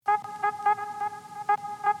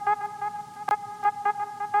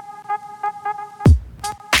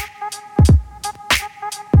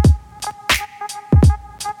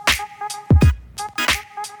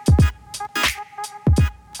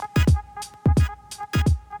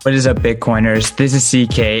What is up, Bitcoiners? This is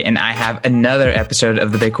CK, and I have another episode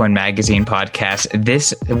of the Bitcoin Magazine podcast.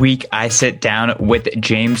 This week, I sit down with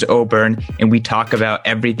James O'Byrne, and we talk about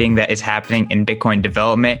everything that is happening in Bitcoin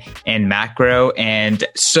development and macro, and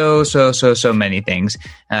so many things.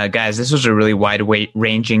 Guys, this was a really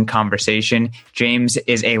wide-ranging conversation. James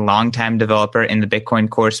is a longtime developer in the Bitcoin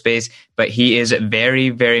core space, but he is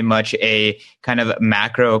very much a kind of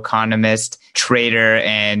macroeconomist, trader,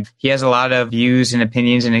 and he has a lot of views and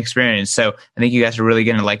opinions and experience. So I think you guys are really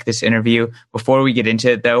going to like this interview. Before we get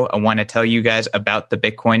into it, though, I want to tell you guys about the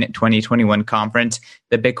Bitcoin 2021 conference.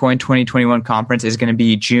 The Bitcoin 2021 conference is going to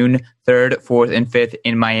be June 3rd, 4th, and 5th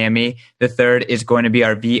in Miami. The 3rd is going to be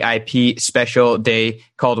our VIP special day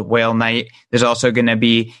called Whale Night. There's also going to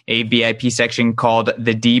be a VIP section called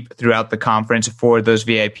The Deep throughout the conference for those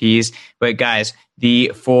VIPs. But guys,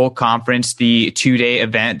 the full conference, the 2-day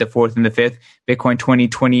event, the 4th and the 5th, Bitcoin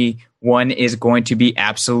 2021 is going to be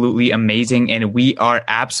absolutely amazing, and we are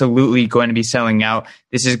absolutely going to be selling out.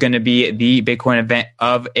 This is going to be the Bitcoin event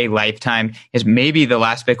of a lifetime. It's maybe the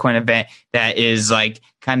last Bitcoin event that is like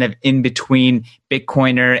kind of in between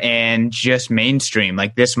Bitcoiner and just mainstream.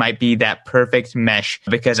 Like this might be that perfect mesh,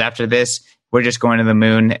 because after this, we're just going to the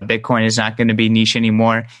moon. Bitcoin is not going to be niche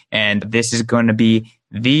anymore, and this is going to be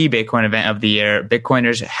the Bitcoin event of the year.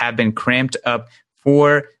 Bitcoiners have been cramped up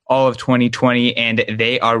for all of 2020, and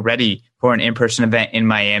they are ready for an in-person event in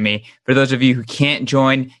Miami. For those of you who can't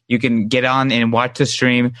join, you can get on and watch the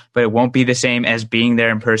stream, but it won't be the same as being there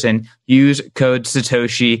in person. Use code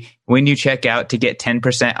Satoshi when you check out to get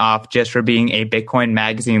 10% off just for being a Bitcoin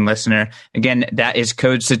Magazine listener. Again, that is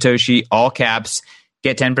code Satoshi, all caps.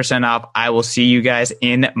 Get 10% off. I will see you guys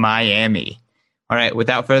in Miami. All right,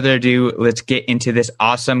 without further ado, let's get into this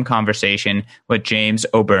awesome conversation with James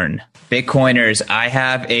O'Byrne. Bitcoiners, I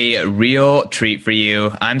have a real treat for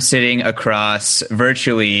you. I'm sitting across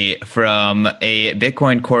virtually from a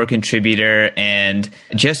Bitcoin core contributor and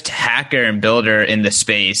just hacker and builder in the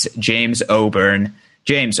space, James O'Byrne.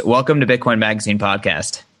 James, welcome to Bitcoin Magazine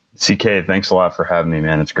podcast. CK, thanks a lot for having me,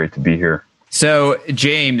 man. It's great to be here. So,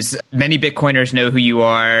 James, many Bitcoiners know who you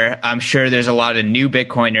are. I'm sure there's a lot of new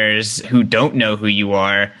Bitcoiners who don't know who you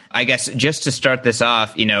are. I guess just to start this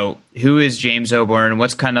off, who is James O'Byrne?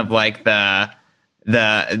 What's kind of like the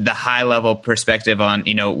high level perspective on,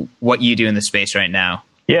 what you do in the space right now?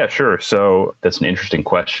 Yeah, sure. So that's an interesting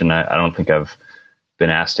question. I don't think I've been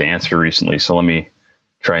asked to answer recently. So let me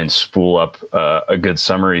try and spool up a good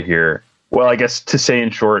summary here. Well, I guess to say in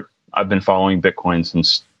short, I've been following Bitcoin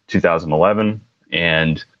since 2011,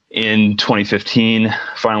 and in 2015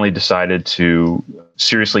 finally decided to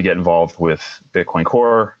seriously get involved with Bitcoin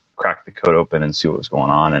Core, crack the code open and see what was going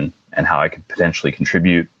on and how I could potentially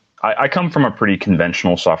contribute. I come from a pretty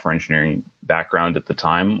conventional software engineering background at the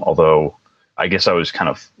time, although I guess I was kind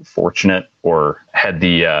of fortunate or had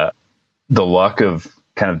the luck of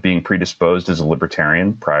kind of being predisposed as a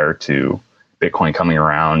libertarian prior to Bitcoin coming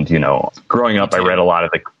around. Growing up, I read a lot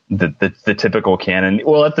of the typical canon.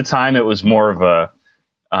 Well, at the time, it was more of a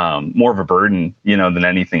burden, than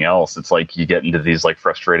anything else. It's like you get into these like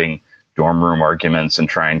frustrating dorm room arguments and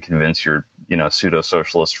try and convince your, pseudo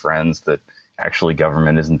socialist friends that actually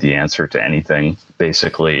government isn't the answer to anything,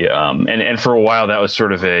 basically. And for a while, that was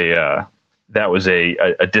sort of a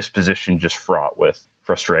disposition just fraught with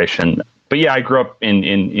frustration. But yeah, I grew up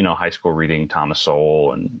in high school reading Thomas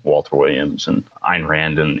Sowell and Walter Williams and Ayn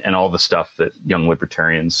Rand and all the stuff that young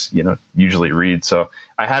libertarians, usually read. So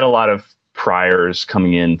I had a lot of priors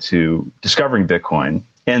coming into discovering Bitcoin.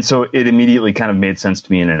 And so it immediately kind of made sense to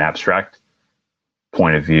me in an abstract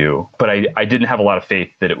point of view. But I didn't have a lot of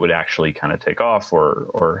faith that it would actually kind of take off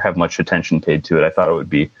or have much attention paid to it. I thought it would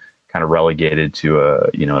be kind of relegated to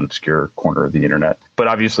an obscure corner of the internet. But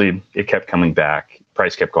obviously it kept coming back.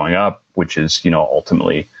 Price kept going up, which is,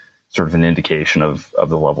 ultimately sort of an indication of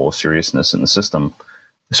the level of seriousness in the system.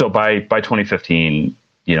 So by 2015,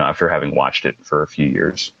 after having watched it for a few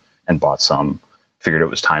years and bought some, figured it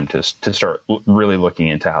was time to start really looking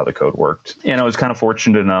into how the code worked. And I was kind of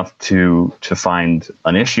fortunate enough to find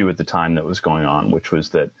an issue at the time that was going on, which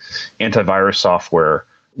was that antivirus software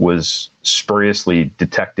was spuriously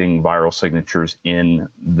detecting viral signatures in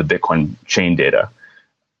the Bitcoin chain data.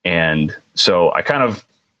 And so I kind of,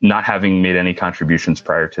 not having made any contributions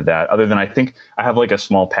prior to that, other than I think I have like a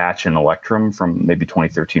small patch in Electrum from maybe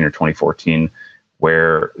 2013 or 2014,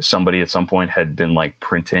 where somebody at some point had been like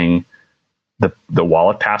printing the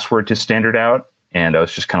wallet password to standard out. And I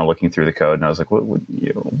was just kind of looking through the code and I was like,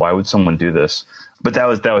 why would someone do this? But that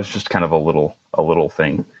was just kind of a little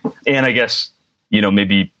thing. And I guess,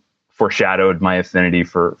 maybe foreshadowed my affinity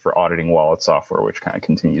for auditing wallet software, which kind of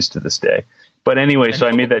continues to this day. But anyway, so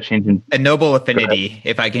I made that change. A noble affinity,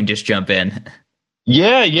 if I can just jump in.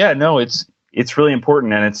 Yeah, no, it's really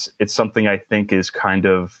important, and it's something I think is kind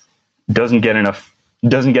of doesn't get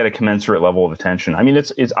a commensurate level of attention. I mean,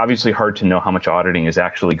 it's obviously hard to know how much auditing is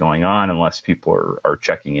actually going on unless people are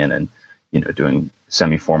checking in and doing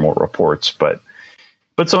semi-formal reports. But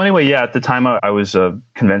so anyway, yeah, at the time I was a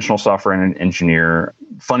conventional software engineer.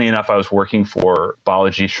 Funny enough, I was working for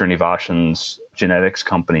Balaji Srinivasan's genetics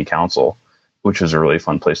company, Council, which was a really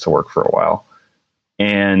fun place to work for a while.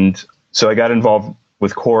 And so I got involved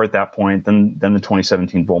with Core at that point. Then the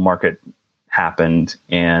 2017 bull market happened,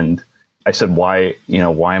 and I said, why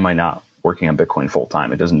am I not working on Bitcoin full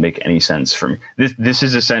time? It doesn't make any sense for me. This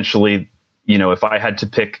is essentially, if I had to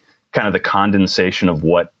pick kind of the condensation of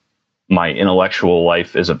what my intellectual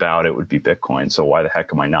life is about, it would be Bitcoin. So why the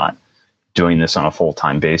heck am I not doing this on a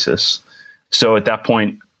full-time basis? So at that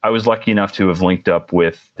point, I was lucky enough to have linked up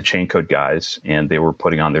with the Chaincode guys, and they were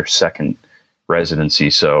putting on their second residency.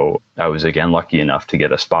 So I was again lucky enough to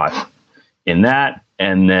get a spot in that.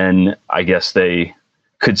 And then I guess they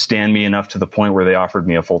could stand me enough to the point where they offered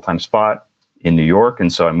me a full-time spot in New York.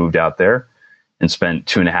 And so I moved out there and spent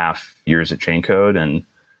 2.5 years at Chaincode, and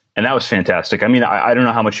that was fantastic. I mean, I don't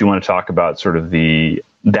know how much you want to talk about sort of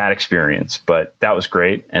that experience, but that was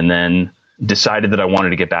great. And then decided that I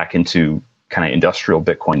wanted to get back into kind of industrial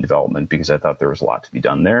Bitcoin development because I thought there was a lot to be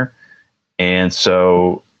done there. And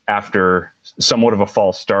so after somewhat of a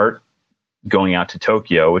false start going out to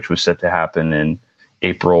Tokyo, which was set to happen in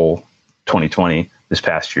April 2020, this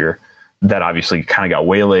past year, that obviously kind of got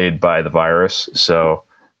waylaid by the virus. So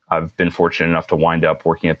I've been fortunate enough to wind up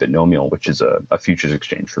working at Bitnomial, which is a futures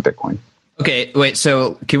exchange for Bitcoin. Okay, wait,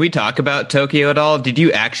 so can we talk about Tokyo at all? Did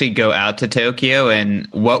you actually go out to Tokyo, and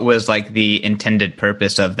what was like the intended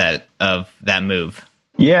purpose of that move?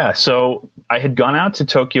 Yeah, so I had gone out to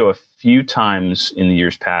Tokyo a few times in the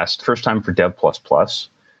years past. First time for Dev++,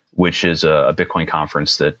 which is a Bitcoin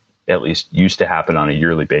conference that at least used to happen on a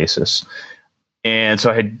yearly basis. And so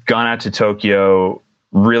I had gone out to Tokyo,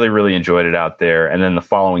 really, really enjoyed it out there. And then the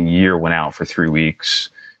following year went out for 3 weeks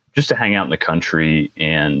just to hang out in the country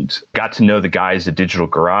and got to know the guys at Digital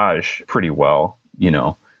Garage pretty well.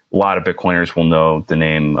 A lot of Bitcoiners will know the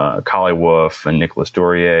name Kali Wolf and Nicolas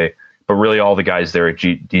Dorier, but really all the guys there at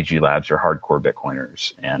DG Labs are hardcore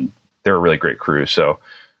Bitcoiners, and they're a really great crew. So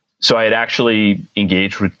I had actually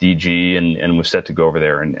engaged with DG and was set to go over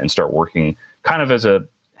there and start working kind of as a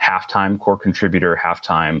half-time core contributor,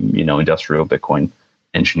 half-time, industrial Bitcoin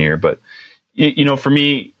engineer. But, for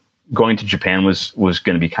me, going to Japan was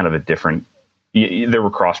going to be kind of a different, there were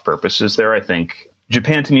cross purposes there. I think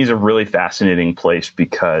Japan to me is a really fascinating place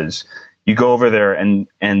because you go over there and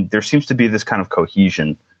there seems to be this kind of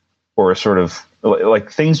cohesion, or a sort of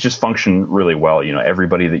like things just function really well.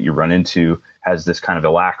 Everybody that you run into has this kind of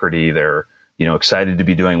alacrity. They're, excited to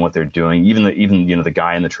be doing what they're doing. Even the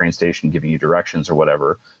guy in the train station giving you directions or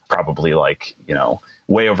whatever, probably like,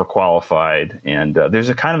 way overqualified. And there's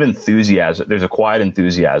a kind of enthusiasm. There's a quiet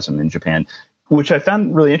enthusiasm in Japan, which I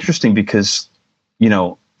found really interesting because,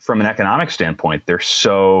 from an economic standpoint, they're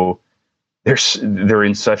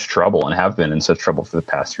in such trouble and have been in such trouble for the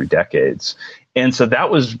past 3 decades. And so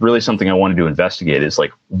that was really something I wanted to investigate, is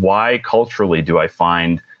like, why culturally do I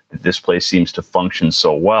find that this place seems to function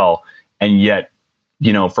so well? And yet,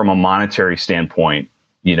 from a monetary standpoint,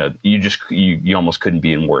 you almost couldn't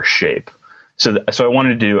be in worse shape. So I wanted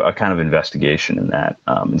to do a kind of investigation in that.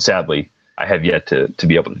 And sadly, I have yet to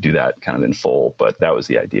be able to do that kind of in full, but that was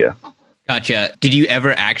the idea. Gotcha. Did you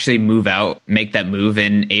ever actually make that move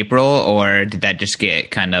in April, or did that just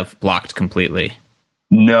get kind of blocked completely?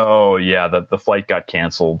 No, yeah, the flight got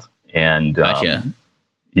canceled, and gotcha.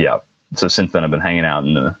 Yeah. So since then, I've been hanging out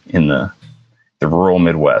in the rural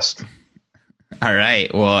Midwest. All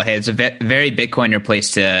right. Well, hey, it's a very Bitcoiner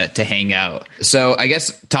place to hang out. So I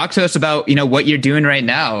guess talk to us about, what you're doing right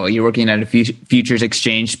now. You're working at a futures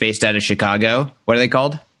exchange based out of Chicago. What are they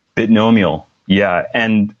called? Bitnomial. Yeah.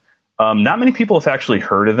 And not many people have actually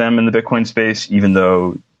heard of them in the Bitcoin space, even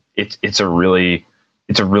though it's a really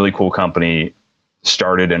cool company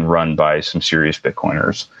started and run by some serious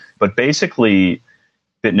Bitcoiners. But basically,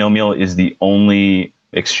 Bitnomial is the only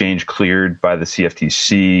exchange cleared by the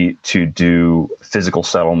CFTC to do physical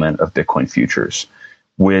settlement of Bitcoin futures,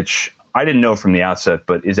 which I didn't know from the outset,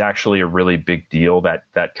 but is actually a really big deal, that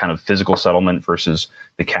kind of physical settlement versus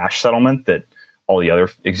the cash settlement that all the other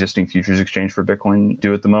existing futures exchange for Bitcoin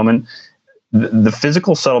do at the moment. The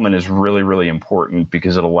physical settlement is really, really important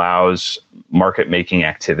because it allows market making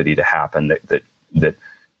activity to happen that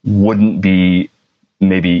wouldn't be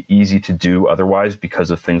maybe easy to do otherwise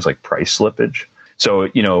because of things like price slippage. So,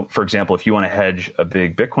 for example, if you want to hedge a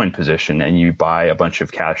big Bitcoin position and you buy a bunch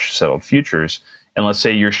of cash settled futures, and let's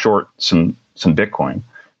say you're short some Bitcoin,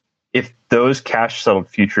 if those cash settled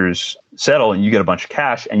futures settle and you get a bunch of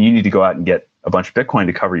cash and you need to go out and get a bunch of Bitcoin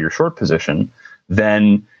to cover your short position,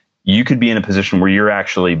 then you could be in a position where you're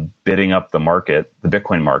actually bidding up the market, the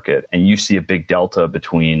Bitcoin market, and you see a big delta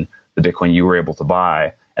between the Bitcoin you were able to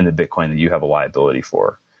buy and the Bitcoin that you have a liability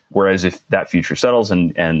for. Whereas if that future settles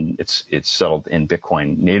and it's settled in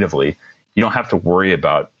Bitcoin natively, you don't have to worry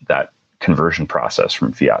about that conversion process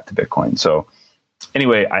from fiat to Bitcoin. So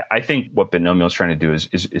anyway, I think what Bitnomial is trying to do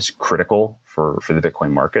is critical for the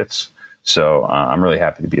Bitcoin markets. So I'm really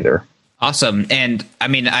happy to be there. Awesome. And I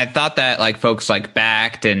mean, I thought that like folks like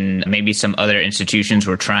Bakkt and maybe some other institutions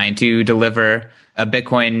were trying to deliver a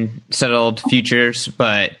Bitcoin settled futures,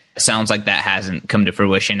 but it sounds like that hasn't come to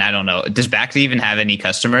fruition. I don't know. Does Bakkt even have any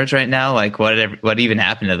customers right now? Like what even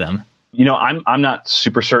happened to them? I'm not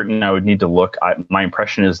super certain. I would need to look. My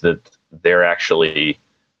impression is that they're actually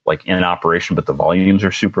like in operation, but the volumes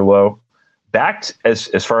are super low. Bakkt,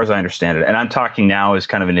 as far as I understand it, and I'm talking now as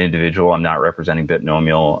kind of an individual, I'm not representing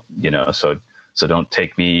Bitnomial, so don't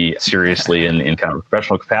take me seriously in kind of a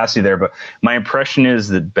professional capacity there. But my impression is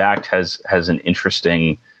that Bakkt has an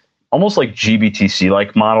interesting, almost like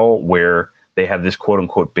GBTC-like model where they have this quote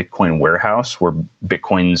unquote Bitcoin warehouse where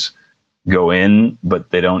Bitcoins go in, but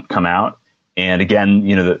they don't come out. And again,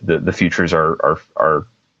 the futures are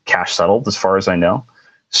cash settled as far as I know.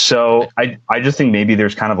 So I just think maybe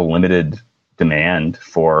there's kind of a limited demand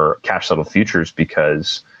for cash settled futures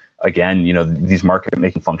because, again, these market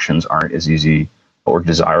making functions aren't as easy or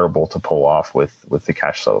desirable to pull off with the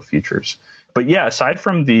cash settled futures. But yeah, aside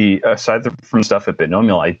from stuff at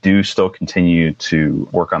Bitnomial, I do still continue to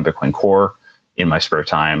work on Bitcoin Core in my spare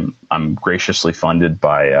time. I'm graciously funded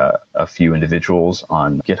by a few individuals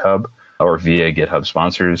on GitHub or via GitHub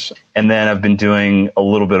sponsors. And then I've been doing a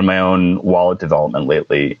little bit of my own wallet development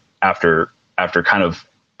lately after kind of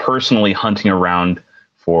personally hunting around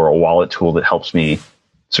for a wallet tool that helps me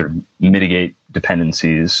sort of mitigate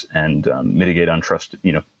dependencies and mitigate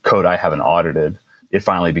untrusted, code I haven't audited. It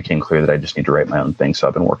finally became clear that I just need to write my own thing. So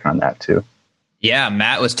I've been working on that too. Yeah,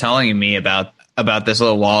 Matt was telling me about this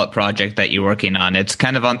little wallet project that you're working on. It's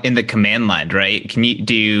kind of in the command line, right? Do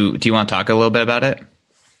you want to talk a little bit about it?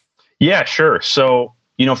 Yeah, sure. So,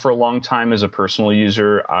 for a long time as a personal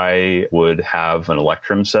user, I would have an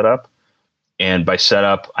Electrum set up. And by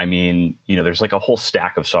setup, I mean, there's like a whole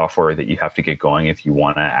stack of software that you have to get going if you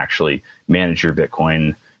want to actually manage your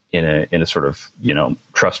Bitcoin in a sort of,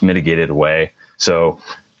 trust mitigated way. So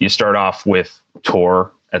you start off with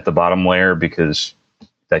Tor at the bottom layer because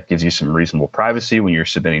that gives you some reasonable privacy when you're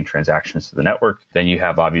submitting transactions to the network. Then you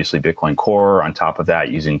have obviously Bitcoin Core on top of that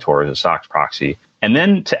using Tor as a SOCKS proxy. And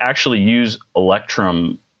then to actually use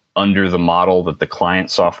Electrum under the model that the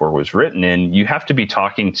client software was written in, you have to be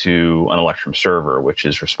talking to an Electrum server, which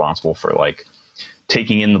is responsible for like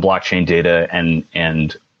taking in the blockchain data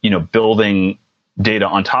and building data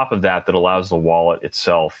on top of that allows the wallet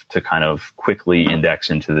itself to kind of quickly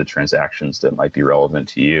index into the transactions that might be relevant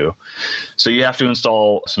to you. So you have to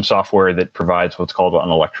install some software that provides what's called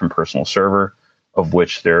an Electrum personal server, of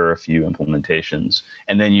which there are a few implementations.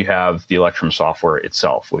 And then you have the Electrum software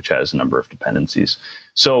itself, which has a number of dependencies.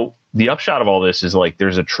 So the upshot of all this is like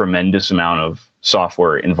there's a tremendous amount of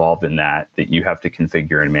software involved in that you have to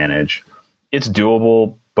configure and manage. It's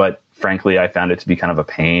doable, but frankly, I found it to be kind of a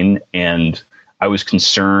pain. And I was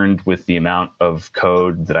concerned with the amount of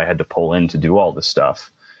code that I had to pull in to do all this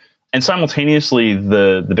stuff. And simultaneously,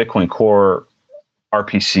 the Bitcoin Core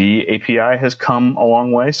RPC API has come a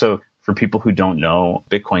long way. So for people who don't know,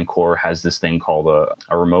 Bitcoin Core has this thing called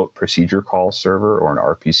a remote procedure call server or an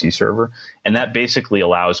RPC server. And that basically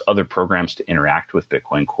allows other programs to interact with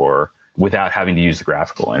Bitcoin Core without having to use the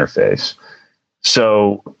graphical interface.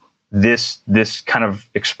 So this kind of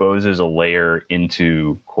exposes a layer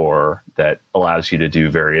into Core that allows you to do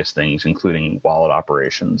various things, including wallet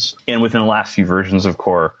operations. And within the last few versions of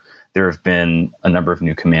Core, there have been a number of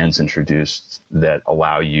new commands introduced that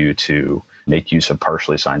allow you to make use of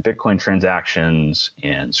partially signed Bitcoin transactions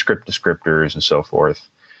and script descriptors and so forth.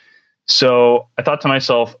 So I thought to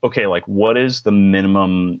myself, okay, like what is the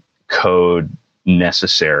minimum code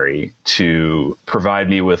necessary to provide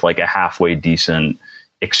me with like a halfway decent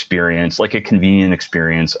experience, like a convenient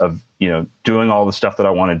experience of, doing all the stuff that I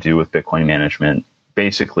want to do with Bitcoin management,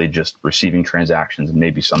 basically just receiving transactions and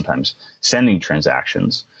maybe sometimes sending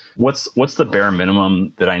transactions. What's the bare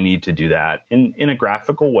minimum that I need to do that in a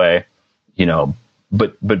graphical way,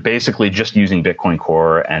 but basically just using Bitcoin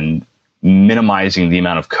Core and minimizing the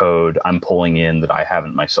amount of code I'm pulling in that I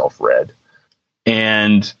haven't myself read.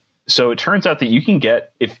 And so it turns out that you can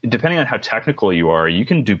get, if depending on how technical you are, you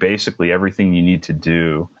can do basically everything you need to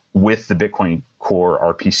do with the Bitcoin Core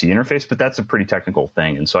RPC interface, but that's a pretty technical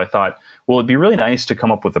thing. And so I thought, well, it'd be really nice to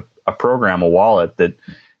come up with a program, a wallet that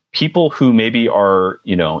people who maybe are,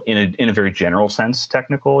 in a very general sense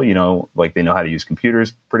technical, like they know how to use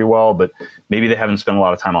computers pretty well, but maybe they haven't spent a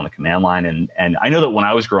lot of time on the command line. And I know that when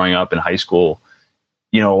I was growing up in high school,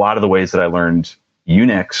 a lot of the ways that I learned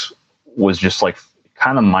Unix was just like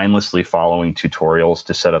kind of mindlessly following tutorials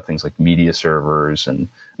to set up things like media servers. And,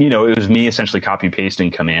 it was me essentially copy pasting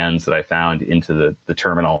commands that I found into the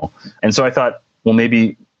terminal. And so I thought, well,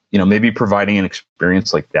 maybe providing an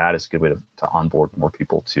experience like that is a good way to onboard more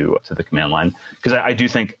people to the command line. Because I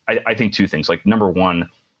think two things. Like, number one,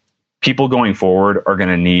 people going forward are going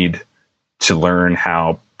to need to learn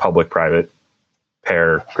how public-private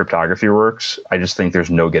pair cryptography works. I just think there's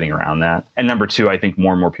no getting around that. And number two, I think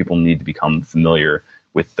more and more people need to become familiar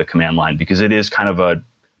with the command line because it is kind of a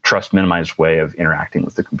trust minimized way of interacting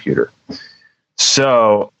with the computer.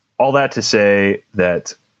 So all that to say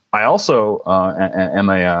that I also am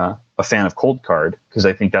a fan of Coldcard because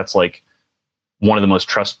I think that's like one of the most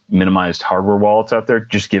trust minimized hardware wallets out there,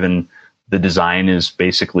 just given the design is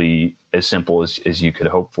basically as simple as you could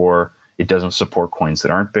hope for. It doesn't support coins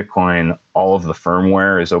that aren't Bitcoin. All of the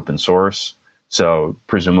firmware is open source. So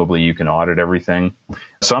presumably you can audit everything.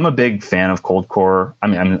 So I'm a big fan of Coldcard.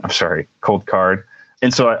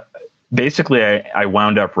 And so basically I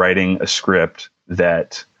wound up writing a script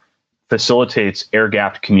that facilitates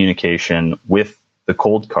air-gapped communication with the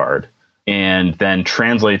Coldcard and then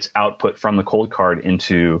translates output from the Coldcard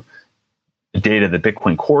into data that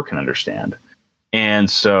Bitcoin Core can understand. And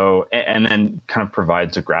so, and then kind of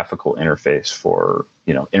provides a graphical interface for,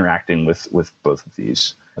 interacting with both of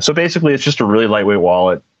these. So basically it's just a really lightweight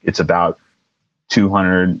wallet. It's about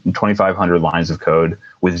 2,500 lines of code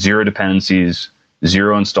with zero dependencies,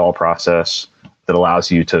 zero install process that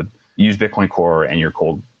allows you to use Bitcoin Core and your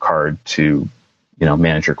Coldcard to,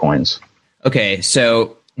 manage your coins. Okay.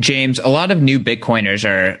 So James, a lot of new Bitcoiners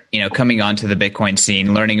are, coming onto the Bitcoin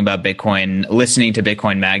scene, learning about Bitcoin, listening to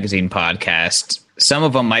Bitcoin Magazine podcasts. Some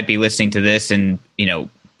of them might be listening to this and,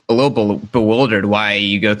 a little bewildered why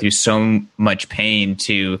you go through so much pain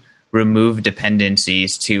to remove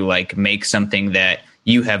dependencies to like make something that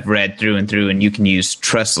you have read through and you can use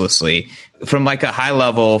trustlessly. From like a high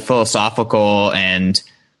level philosophical and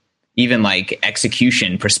even like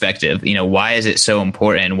execution perspective, why is it so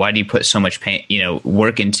important? Why do you put so much pain,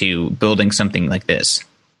 work into building something like this?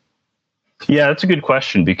 Yeah, that's a good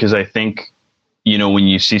question because I think, when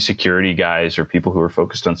you see security guys or people who are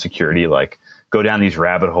focused on security, like go down these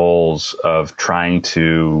rabbit holes of trying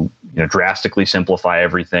to, drastically simplify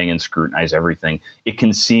everything and scrutinize everything, it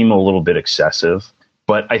can seem a little bit excessive.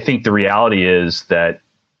 But I think the reality is that,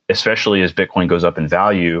 especially as Bitcoin goes up in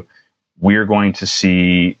value, we're going to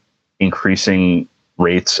see increasing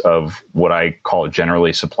rates of what I call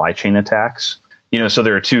generally supply chain attacks. So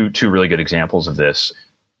there are two really good examples of this.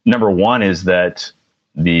 Number one is that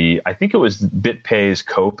I think it was BitPay's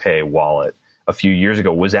Copay wallet a few years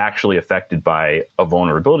ago was actually affected by a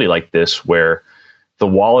vulnerability like this, where the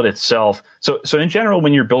wallet itself. So in general,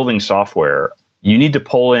 when you're building software, you need to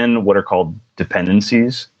pull in what are called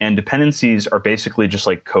dependencies, and dependencies are basically just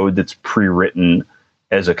like code that's pre-written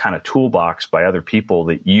as a kind of toolbox by other people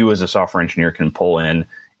that you as a software engineer can pull in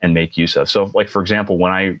and make use of. So like, for example,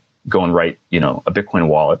 when I go and write, a Bitcoin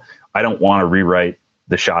wallet, I don't want to rewrite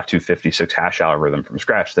the SHA-256 hash algorithm from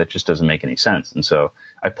scratch. That just doesn't make any sense. And so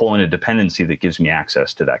I pull in a dependency that gives me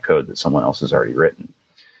access to that code that someone else has already written.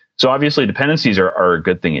 So obviously dependencies are a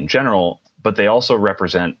good thing in general, but they also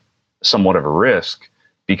represent somewhat of a risk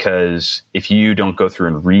because if you don't go through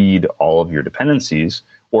and read all of your dependencies,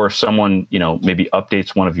 or if someone, maybe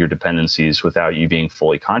updates one of your dependencies without you being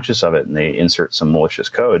fully conscious of it and they insert some malicious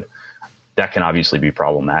code, that can obviously be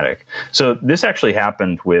problematic. So this actually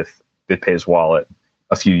happened with BitPay's wallet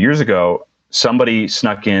a few years ago. Somebody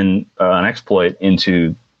snuck in an exploit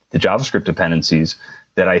into the JavaScript dependencies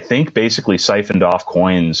that I think basically siphoned off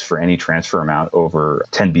coins for any transfer amount over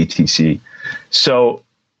 10 BTC. So,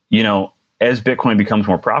 as Bitcoin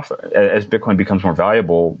becomes more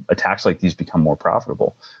valuable, attacks like these become more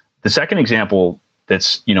profitable. The second example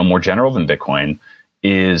that's, more general than Bitcoin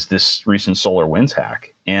is this recent SolarWinds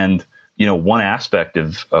hack. And, one aspect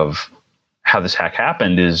of how this hack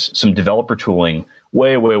happened is some developer tooling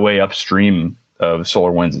way upstream of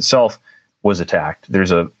SolarWinds itself was attacked.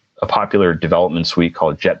 There's a a popular development suite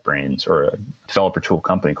called JetBrains, or a developer tool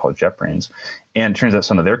company called JetBrains. And it turns out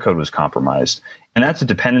some of their code was compromised. And that's a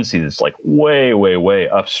dependency that's like way, way, way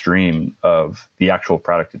upstream of the actual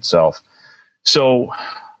product itself. So,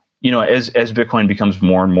 as Bitcoin becomes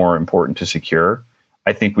more and more important to secure,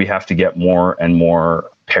 I think we have to get more and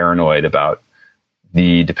more paranoid about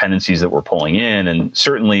the dependencies that we're pulling in. And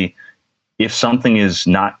certainly, if something is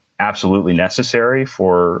not absolutely necessary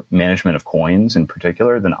for management of coins in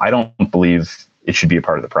particular, then I don't believe it should be a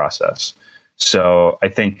part of the process. So I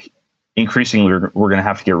think increasingly we're going to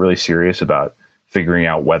have to get really serious about figuring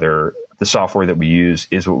out whether the software that we use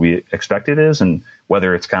is what we expect it is, and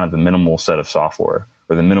whether it's kind of the minimal set of software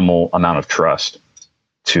or the minimal amount of trust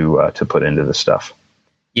to put into this stuff.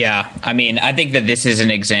 Yeah, I mean, I think that this is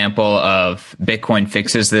an example of Bitcoin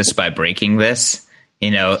fixes this by breaking this.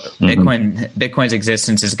 Bitcoin's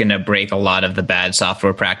existence is going to break a lot of the bad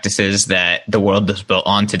software practices that the world is built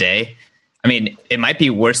on today. I mean, it might be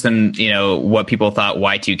worse than, what people thought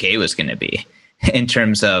Y2K was going to be in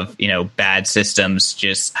terms of, bad systems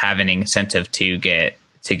just have an incentive to get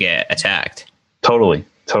attacked. Totally.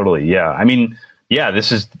 Yeah. I mean,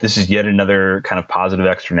 this is yet another kind of positive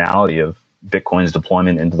externality of Bitcoin's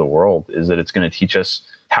deployment into the world, is that it's going to teach us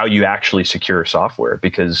how you actually secure software,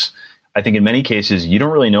 because I think in many cases, you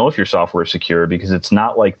don't really know if your software is secure, because it's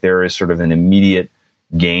not like there is sort of an immediate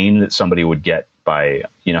gain that somebody would get by,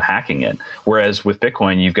 hacking it. Whereas with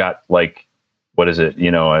Bitcoin, you've got like, what is it?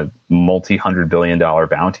 A multi-$100 billion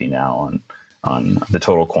bounty now on the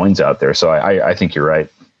total coins out there. So I think you're right.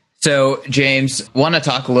 So James, want to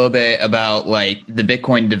talk a little bit about like the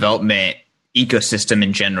Bitcoin development ecosystem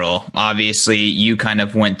in general. Obviously, you kind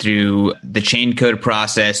of went through the Chaincode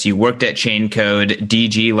process. You worked at Chaincode.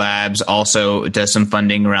 DG Labs also does some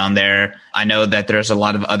funding around there. I know that there's a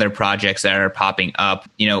lot of other projects that are popping up.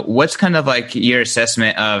 What's kind of like your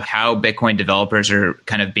assessment of how Bitcoin developers are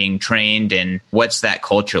kind of being trained, and what's that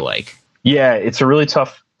culture like? Yeah, it's a really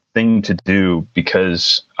tough thing to do,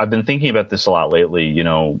 because I've been thinking about this a lot lately,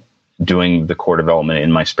 doing the core development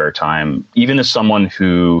in my spare time, even as someone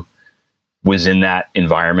who was in that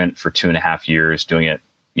environment for 2.5 years, doing it,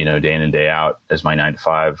 day in and day out as my 9 to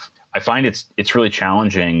 5. I find it's really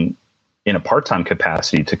challenging in a part-time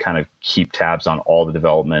capacity to kind of keep tabs on all the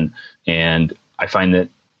development. And I find that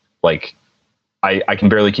like I can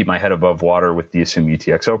barely keep my head above water with the Assume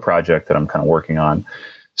UTXO project that I'm kind of working on.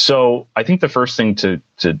 So I think the first thing to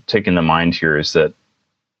take into mind here is that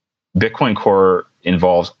Bitcoin Core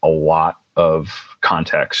involves a lot of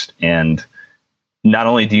context, and not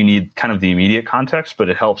only do you need kind of the immediate context, but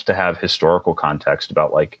it helps to have historical context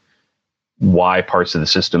about like why parts of the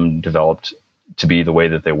system developed to be the way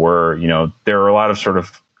that they were. There are a lot of sort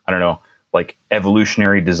of, like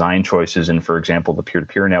evolutionary design choices in, for example, the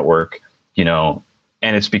peer-to-peer network, and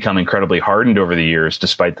it's become incredibly hardened over the years,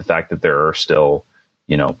 despite the fact that there are still,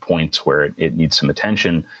 points where it needs some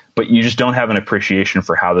attention, but you just don't have an appreciation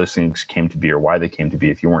for how those things came to be or why they came to be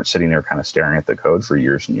if you weren't sitting there kind of staring at the code for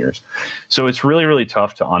years and years. So it's really, really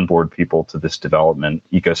tough to onboard people to this development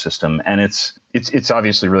ecosystem. And it's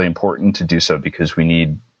obviously really important to do so, because we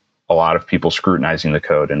need a lot of people scrutinizing the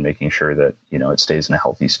code and making sure that, it stays in a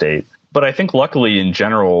healthy state. But I think luckily in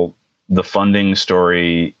general, the funding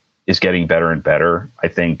story is getting better and better. I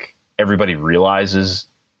think everybody realizes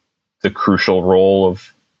the crucial role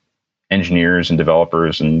of engineers and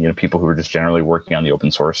developers and people who are just generally working on the open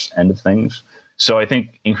source end of things. So I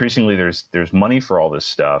think increasingly there's money for all this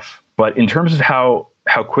stuff. But in terms of how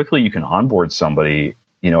quickly you can onboard somebody,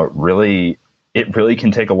 it really can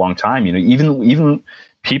take a long time. Even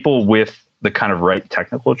people with the kind of right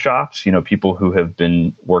technical chops, people who have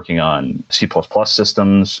been working on C++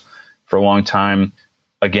 systems for a long time.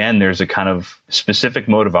 Again, there's a kind of specific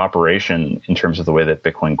mode of operation in terms of the way that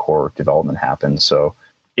Bitcoin Core development happens. So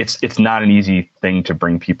it's not an easy thing to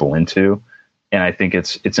bring people into. And I think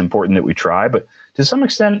it's important that we try. But to some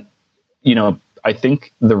extent, I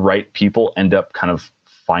think the right people end up kind of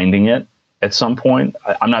finding it at some point.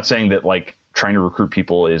 I'm not saying that like trying to recruit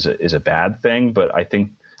people is a bad thing, but I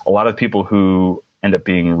think a lot of people who end up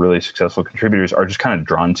being really successful contributors are just kind of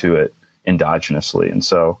drawn to it endogenously. And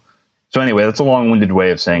so anyway, that's a long-winded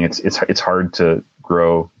way of saying it's hard to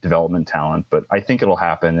grow development talent, but I think it'll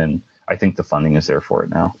happen, and I think the funding is there for it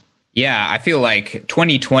now. Yeah, I feel like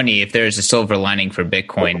 2020, if there's a silver lining for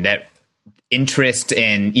Bitcoin, that interest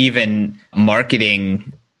in even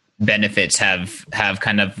marketing benefits have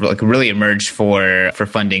kind of like really emerged for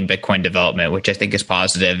funding Bitcoin development, which I think is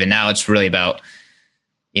positive. And now it's really about,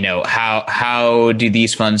 how do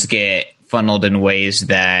these funds get funneled in ways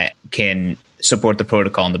that can support the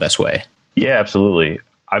protocol in the best way? Yeah, absolutely.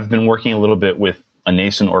 I've been working a little bit with a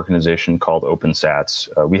nascent organization called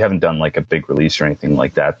OpenSats. We haven't done like a big release or anything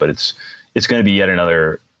like that, but it's going to be yet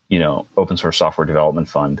another, open source software development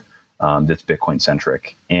fund that's Bitcoin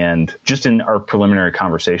centric. And just in our preliminary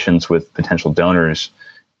conversations with potential donors,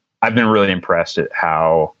 I've been really impressed at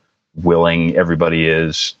how willing everybody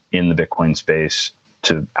is in the Bitcoin space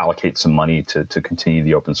to allocate some money to continue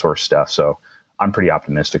the open source stuff. So I'm pretty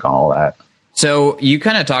optimistic on all that. So you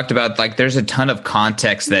kind of talked about like there's a ton of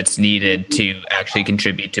context that's needed to actually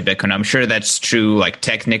contribute to Bitcoin. I'm sure that's true like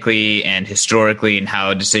technically and historically and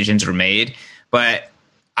how decisions were made. But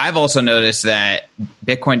I've also noticed that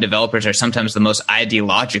Bitcoin developers are sometimes the most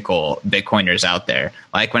ideological Bitcoiners out there.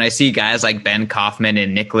 Like when I see guys like Ben Kaufman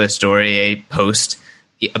and Nicolas Dorier post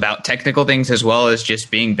about technical things as well as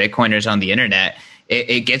just being Bitcoiners on the internet,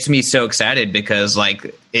 it gets me so excited because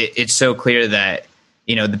like it's so clear that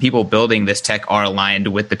the people building this tech are aligned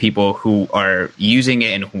with the people who are using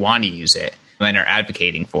it and who want to use it and are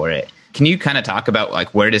advocating for it. Can you kind of talk about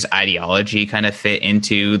like where does ideology kind of fit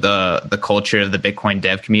into the culture of the Bitcoin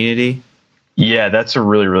dev community? Yeah, that's a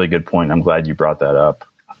really, really good point. I'm glad you brought that up.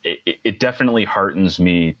 It definitely heartens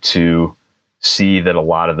me to see that a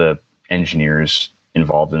lot of the engineers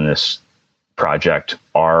involved in this project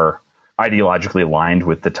are ideologically aligned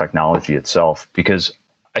with the technology itself, because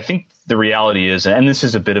I think the reality is, and this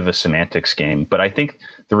is a bit of a semantics game, but I think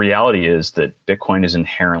the reality is that Bitcoin is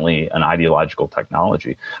inherently an ideological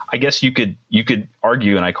technology. I guess you could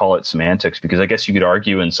argue, and I call it semantics, because I guess you could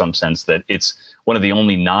argue in some sense that it's one of the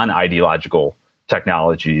only non-ideological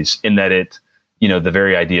technologies in that it, the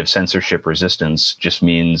very idea of censorship resistance just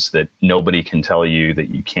means that nobody can tell you that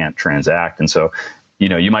you can't transact. And so,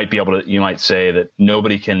 you might say that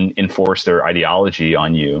nobody can enforce their ideology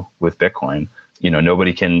on you with Bitcoin.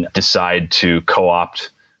 Nobody can decide to co-opt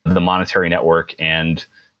the monetary network and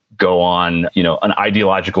go on, an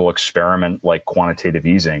ideological experiment like quantitative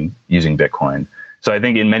easing using Bitcoin. So I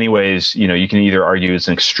think in many ways, you can either argue it's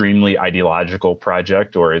an extremely ideological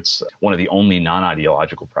project or it's one of the only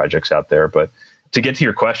non-ideological projects out there. But to get to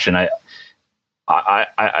your question,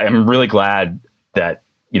 I'm really glad that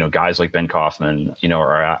guys like Ben Kaufman,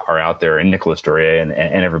 are out there, and Nicolas Dorier and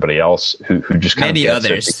everybody else who just kind many of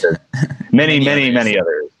others, many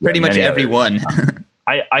others, pretty much everyone.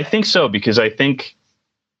 I think so, because I think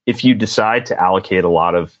if you decide to allocate a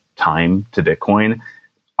lot of time to Bitcoin,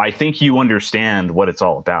 I think you understand what it's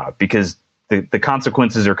all about, because the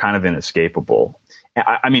consequences are kind of inescapable.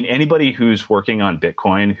 I mean, anybody who's working on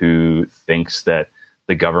Bitcoin who thinks that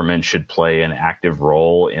the government should play an active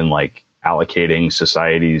role in like allocating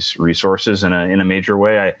society's resources in a major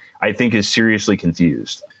way, I think is seriously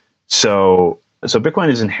confused. So Bitcoin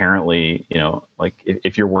is inherently, like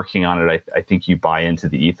if you're working on it, I think you buy into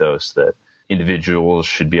the ethos that individuals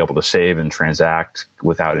should be able to save and transact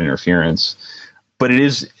without interference. But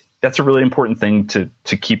that's a really important thing to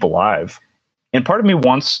keep alive. And part of me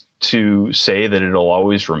wants to say that it'll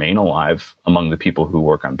always remain alive among the people who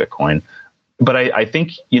work on Bitcoin. But I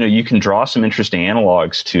think, you can draw some interesting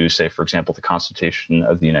analogs to, say, for example, the Constitution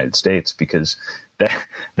of the United States, because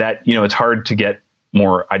that it's hard to get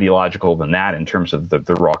more ideological than that in terms of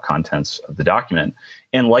the raw contents of the document.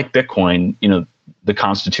 And like Bitcoin, the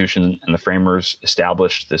Constitution and the framers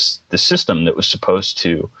established this system that was supposed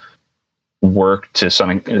to work to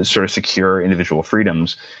sort of secure individual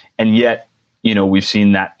freedoms. And yet, we've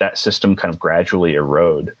seen that system kind of gradually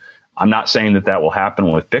erode. I'm not saying that will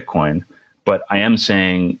happen with Bitcoin, but I am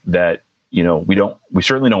saying that, we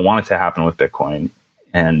certainly don't want it to happen with Bitcoin.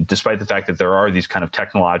 And despite the fact that there are these kind of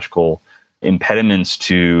technological impediments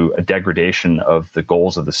to a degradation of the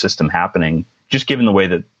goals of the system happening, just given the way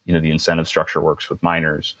that, the incentive structure works with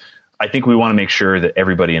miners, I think we want to make sure that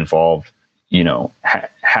everybody involved,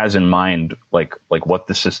 has in mind, like what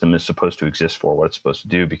the system is supposed to exist for, what it's supposed to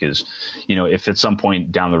do. Because, if at some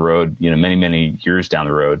point down the road, many, many years down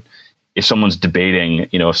the road, if someone's debating,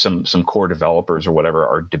 some core developers or whatever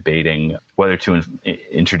are debating whether to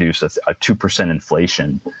introduce a 2%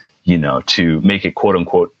 inflation, to make it quote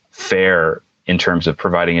unquote fair in terms of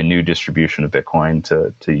providing a new distribution of Bitcoin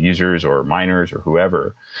to users or miners or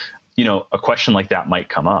whoever, a question like that might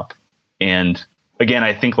come up. And again,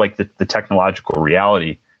 I think like the technological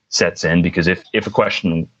reality sets in, because if a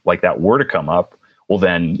question like that were to come up, well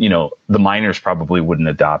then, the miners probably wouldn't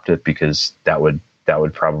adopt it, because that would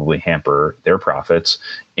probably hamper their profits.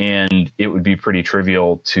 And it would be pretty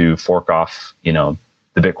trivial to fork off, the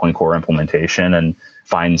Bitcoin Core implementation and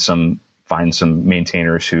find some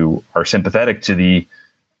maintainers who are sympathetic to the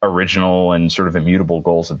original and sort of immutable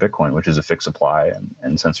goals of Bitcoin, which is a fixed supply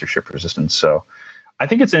and censorship resistance. So I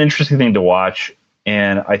think it's an interesting thing to watch.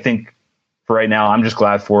 And I think for right now, I'm just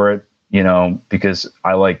glad for it. because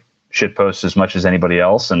I like shit posts as much as anybody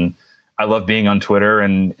else. And I love being on Twitter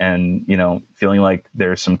and feeling like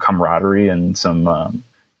there's some camaraderie and some,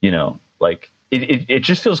 like it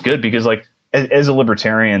just feels good because like as a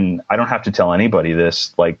libertarian, I don't have to tell anybody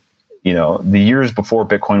this, like, the years before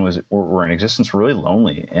Bitcoin were in existence were really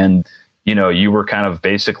lonely. And, you were kind of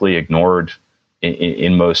basically ignored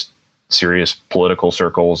in most serious political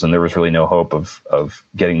circles, and there was really no hope of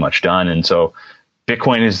getting much done. And so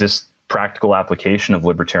Bitcoin is this practical application of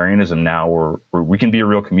libertarianism now where we can be a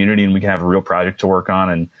real community and we can have a real project to work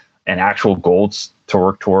on and actual goals to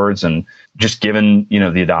work towards. And just given,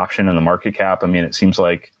 the adoption and the market cap, I mean, it seems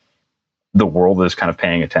like the world is kind of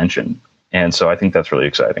paying attention. And so I think that's really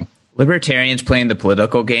exciting. Libertarians playing the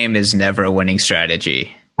political game is never a winning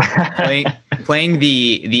strategy. Playing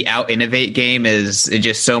the out-innovate game is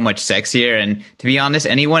just so much sexier. And to be honest,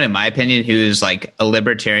 anyone, in my opinion, who's like a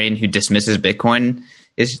libertarian who dismisses Bitcoin,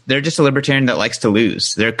 they're just a libertarian that likes to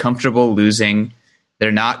lose. They're comfortable losing.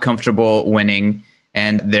 They're not comfortable winning.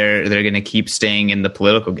 And they're going to keep staying in the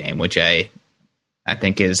political game, which I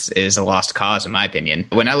think is a lost cause, in my opinion.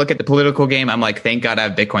 When I look at the political game, I'm like, thank God I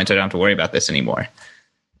have Bitcoin so I don't have to worry about this anymore.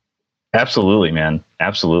 Absolutely, man.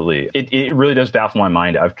 Absolutely. It really does baffle my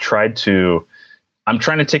mind. I'm trying to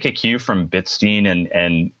take a cue from Bitstein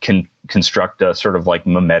and construct a sort of like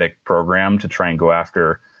mimetic program to try and go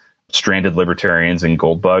after stranded libertarians and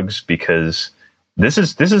gold bugs, because this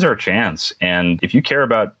is our chance. And if you care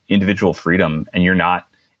about individual freedom and you're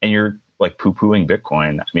like poo-pooing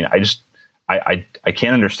Bitcoin, I mean, I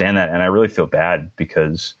can't understand that. And I really feel bad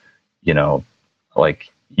because,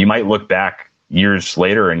 like you might look back years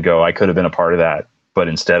later and go, I could have been a part of that. But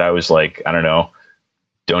instead I was like, I don't know,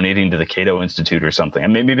 donating to the Cato Institute or something.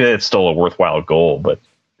 And maybe that's still a worthwhile goal, but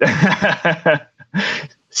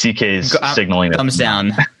CK's signaling thumbs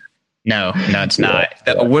down. No, it's not.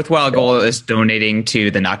 A worthwhile goal is donating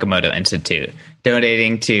to the Nakamoto Institute,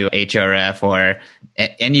 donating to HRF or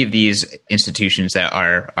any of these institutions that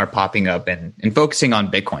are popping up and focusing on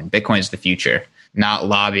Bitcoin. Bitcoin is the future, not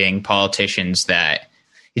lobbying politicians that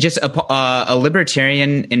it's just a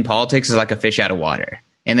libertarian in politics is like a fish out of water.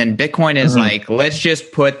 And then Bitcoin is like, let's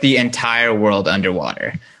just put the entire world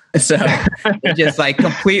underwater. So it just like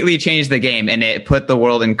completely changed the game, and it put the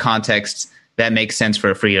world in context that makes sense for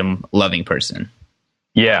a freedom loving person.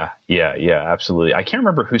 Yeah, absolutely. I can't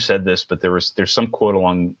remember who said this, but there's some quote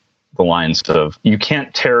along the lines of, you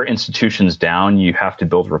can't tear institutions down, you have to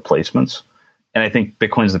build replacements. And I think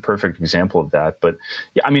Bitcoin is the perfect example of that. But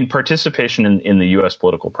yeah, I mean, participation in the U.S.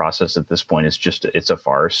 political process at this point is it's a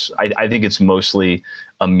farce. I think it's mostly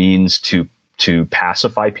a means to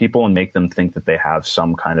pacify people and make them think that they have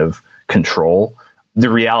some kind of control. The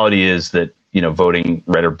reality is that, voting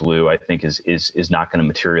red or blue, I think is not going to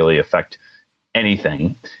materially affect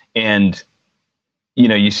anything. And,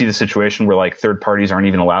 you see the situation where like third parties aren't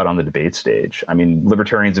even allowed on the debate stage. I mean,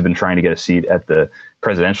 libertarians have been trying to get a seat at the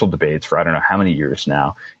presidential debates for I don't know how many years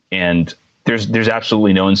now. And there's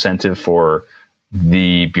absolutely no incentive for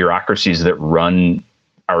the bureaucracies that run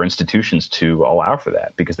our institutions to allow for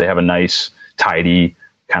that, because they have a nice, tidy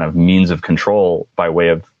kind of means of control by way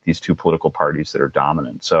of these two political parties that are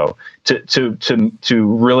dominant. So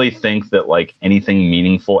to really think that like anything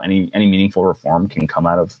meaningful, any meaningful reform can come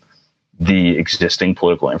out of the existing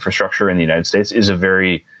political infrastructure in the United States is a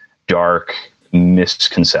very dark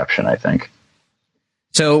misconception, I think.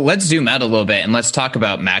 So let's zoom out a little bit and let's talk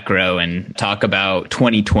about macro and talk about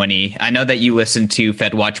 2020. I know that you listen to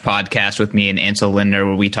FedWatch podcast with me and Ansel Lindner,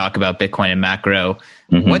 where we talk about Bitcoin and macro.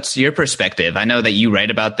 Mm-hmm. What's your perspective? I know that you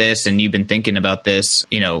write about this and you've been thinking about this,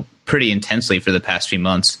 pretty intensely for the past few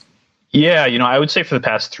months. Yeah, I would say for the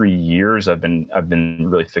past 3 years, I've been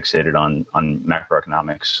really fixated on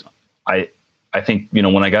macroeconomics. I think,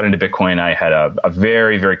 when I got into Bitcoin, I had a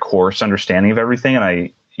very, very coarse understanding of everything. And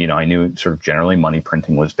I knew sort of generally money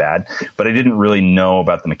printing was bad, but I didn't really know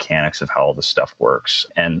about the mechanics of how all this stuff works.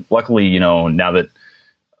 And luckily, now that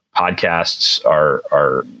podcasts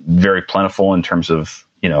are very plentiful in terms of,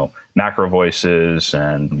 Macro Voices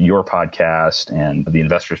and your podcast and the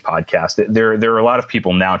Investors podcast, there are a lot of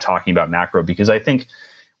people now talking about macro, because I think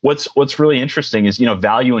what's really interesting is,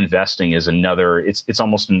 value investing is another, it's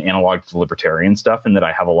almost an analog to libertarian stuff, in that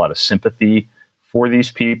I have a lot of sympathy for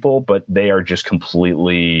these people, but they are just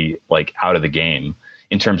completely like out of the game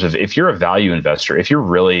in terms of, if you're a value investor, if you're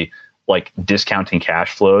really like discounting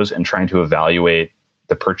cash flows and trying to evaluate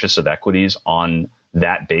the purchase of equities on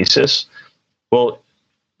that basis, well,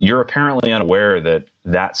 you're apparently unaware that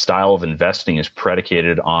that style of investing is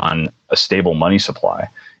predicated on a stable money supply.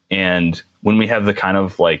 And when we have the kind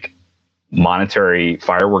of like monetary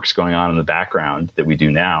fireworks going on in the background that we do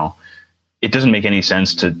now, it doesn't make any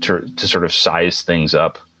sense to sort of size things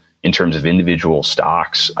up in terms of individual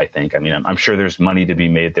stocks. I think, I mean, I'm sure there's money to be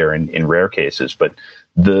made there in rare cases, but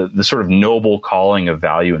the sort of noble calling of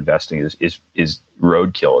value investing is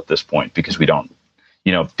roadkill at this point, because we don't,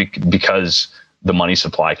 because the money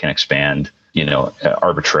supply can expand,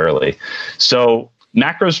 arbitrarily. So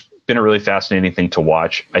macro's been a really fascinating thing to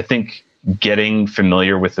watch. I think getting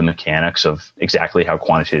familiar with the mechanics of exactly how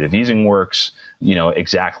quantitative easing works,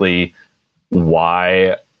 exactly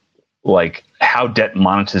why, like how debt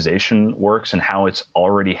monetization works and how it's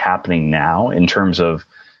already happening now in terms of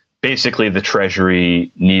basically the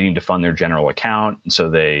Treasury needing to fund their general account. And so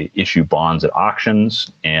they issue bonds at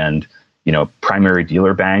auctions, and, primary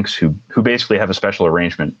dealer banks who basically have a special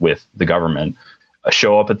arrangement with the government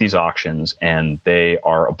show up at these auctions, and they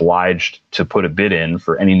are obliged to put a bid in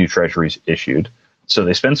for any new treasuries issued. So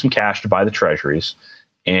they spend some cash to buy the treasuries,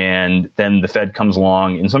 and then the Fed comes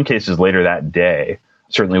along, in some cases later that day,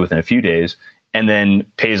 certainly within a few days, and then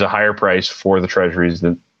pays a higher price for the treasuries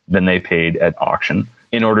than they paid at auction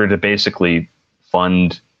in order to basically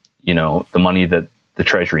fund, the money that the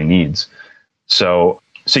Treasury needs. So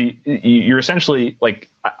you're essentially like,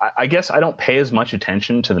 I guess I don't pay as much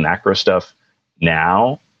attention to the macro stuff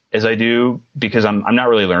now as I do, because I'm not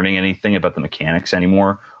really learning anything about the mechanics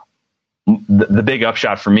anymore. The big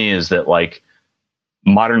upshot for me is that, like,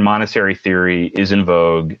 modern monetary theory is in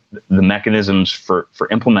vogue. The mechanisms for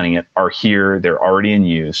implementing it are here. They're already in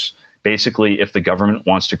use. Basically, if the government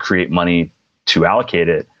wants to create money to allocate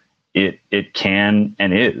it, it can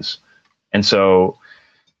and is. And so,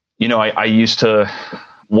 I used to,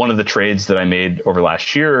 one of the trades that I made over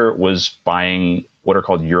last year was buying what are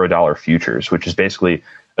called Eurodollar futures, which is basically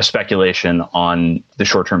a speculation on the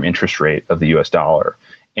short-term interest rate of the US dollar.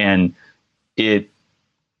 And it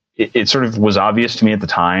sort of was obvious to me at the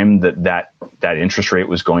time that interest rate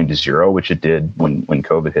was going to zero, which it did when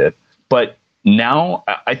COVID hit. But now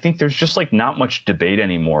I think there's just like not much debate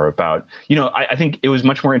anymore about, I think it was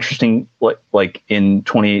much more interesting like in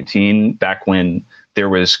 2018, back when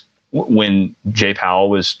when Jay Powell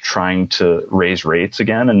was trying to raise rates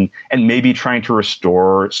again and maybe trying to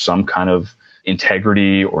restore some kind of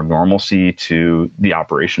integrity or normalcy to the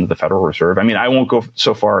operation of the Federal Reserve. I mean, I won't go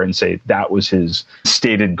so far and say that was his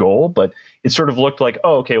stated goal, but it sort of looked like,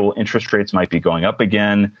 oh, okay, well, interest rates might be going up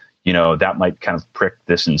again. That might kind of prick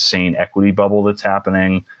this insane equity bubble that's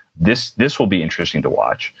happening. This will be interesting to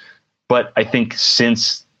watch. But I think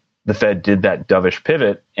since the Fed did that dovish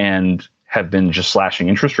pivot and have been just slashing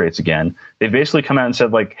interest rates again, they've basically come out and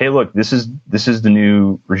said, like, hey, look, this is the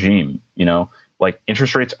new regime. Like,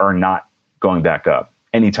 interest rates are not going back up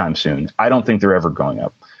anytime soon. I don't think they're ever going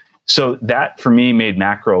up. So that for me made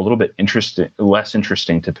macro a little bit less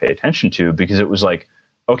interesting to pay attention to, because it was like,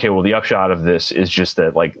 okay, well, the upshot of this is just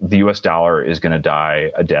that, like, the US dollar is going to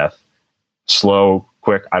die a death, slow,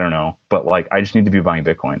 quick, I don't know, but like, I just need to be buying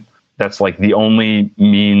Bitcoin. That's like the only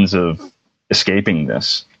means of escaping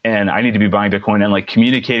this. And I need to be buying Bitcoin and like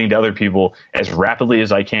communicating to other people as rapidly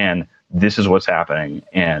as I can, this is what's happening.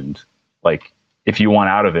 And like, if you want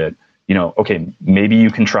out of it, okay, maybe you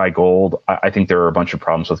can try gold. I think there are a bunch of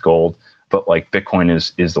problems with gold, but like Bitcoin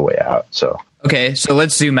is the way out. So. Okay, so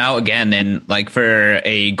let's zoom out again. And like, for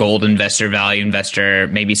a gold investor, value investor,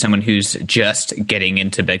 maybe someone who's just getting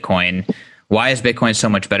into Bitcoin, why is Bitcoin so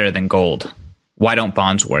much better than gold? Why don't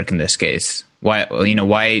bonds work in this case?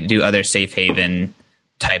 Why do other safe haven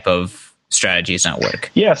type of strategies not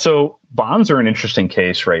work? Yeah, so bonds are an interesting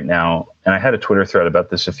case right now. And I had a Twitter thread about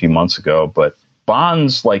this a few months ago, but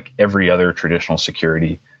bonds, like every other traditional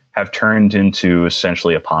security, have turned into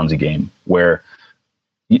essentially a Ponzi game where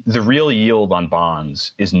the real yield on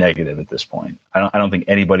bonds is negative at this point. I don't think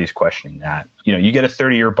anybody's questioning that. You get a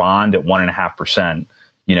 30-year bond at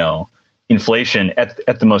 1.5%, inflation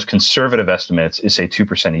at the most conservative estimates is, say,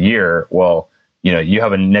 2% a year. Well, you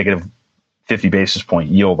have a negative 50 basis point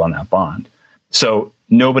yield on that bond. So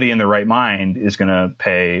nobody in their right mind is going to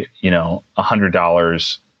pay,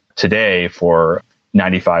 $100 today for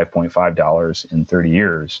 $95.5 in 30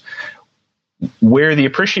 years. Where the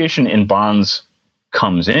appreciation in bonds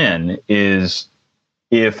comes in is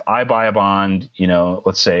if I buy a bond,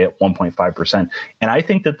 let's say at 1.5%, and I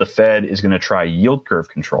think that the Fed is going to try yield curve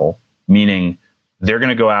control, meaning they're going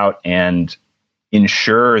to go out and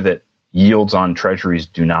ensure that yields on treasuries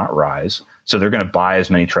do not rise. So they're going to buy as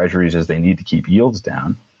many treasuries as they need to keep yields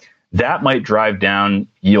down. That might drive down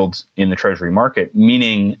yields in the treasury market,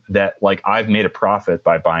 meaning that like I've made a profit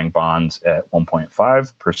by buying bonds at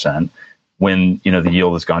 1.5% when the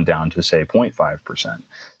yield has gone down to, say, 0.5%.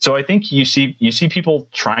 So I think you see people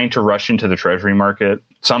trying to rush into the treasury market,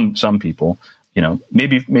 some people,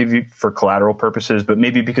 maybe for collateral purposes, but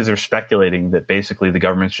maybe because they're speculating that basically the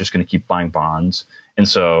government's just going to keep buying bonds. And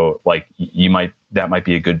so like that might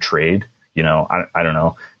be a good trade. I don't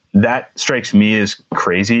know. That strikes me as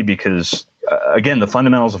crazy because again, the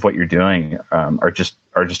fundamentals of what you're doing are just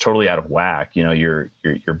totally out of whack. You're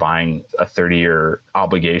buying a 30-year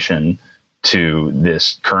obligation to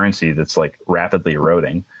this currency that's like rapidly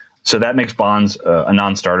eroding. So that makes bonds a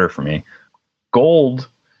non-starter for me. Gold,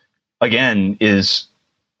 again, is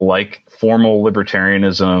like formal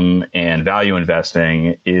libertarianism and value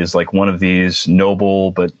investing is like one of these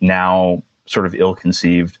noble but now sort of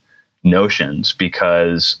ill-conceived notions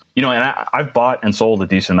because, and I've bought and sold a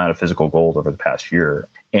decent amount of physical gold over the past year.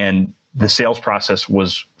 And the sales process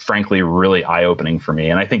was frankly really eye-opening for me.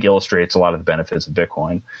 And I think illustrates a lot of the benefits of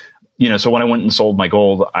Bitcoin. So when I went and sold my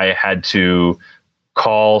gold, I had to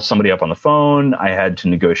call somebody up on the phone. I had to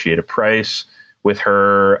negotiate a price with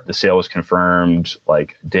her. The sale was confirmed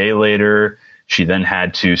like a day later. She then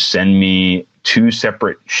had to send me 2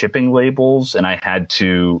 separate shipping labels, and I had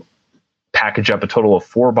to package up a total of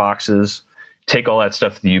 4 boxes, take all that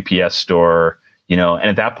stuff to the UPS store, and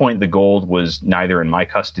at that point, the gold was neither in my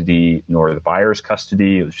custody nor the buyer's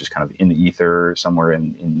custody. It was just kind of in the ether somewhere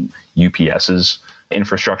in UPS's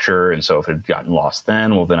infrastructure. And so if it had gotten lost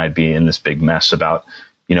then I'd be in this big mess about,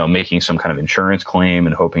 making some kind of insurance claim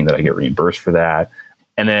and hoping that I get reimbursed for that.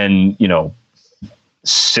 And then,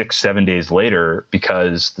 6-7 days later,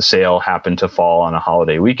 because the sale happened to fall on a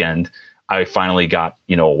holiday weekend, I finally got,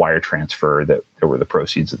 a wire transfer that there were the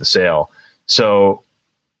proceeds of the sale. So,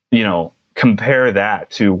 compare that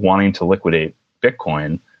to wanting to liquidate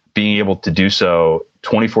Bitcoin, being able to do so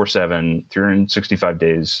 24/7, 365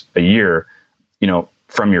 days a year,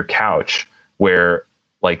 from your couch, where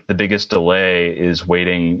like the biggest delay is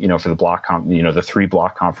waiting, for the the 3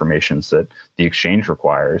 block confirmations that the exchange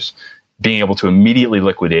requires, being able to immediately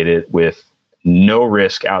liquidate it with no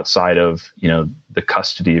risk outside of, the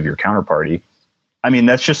custody of your counterparty. I mean,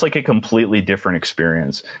 that's just like a completely different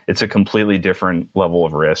experience. It's a completely different level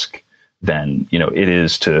of risk than, it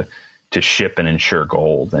is to ship and insure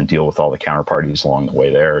gold and deal with all the counterparties along the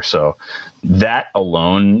way there. So that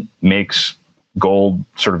alone makes gold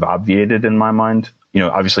sort of obviated in my mind.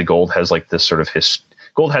 Obviously gold has like this sort of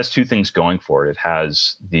gold has 2 things going for it. It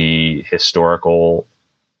has the historical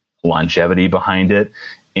longevity behind it.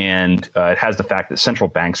 And it has the fact that central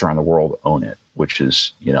banks around the world own it, which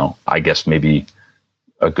is, I guess maybe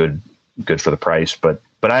a good for the price. But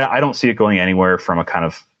I don't see it going anywhere from a kind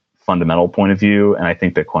of fundamental point of view. And I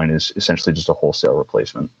think Bitcoin is essentially just a wholesale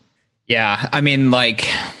replacement. Yeah. I mean, like,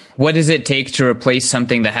 what does it take to replace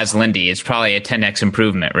something that has Lindy? It's probably a 10x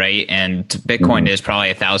improvement, right? And Bitcoin is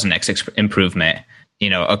probably a 1000x improvement,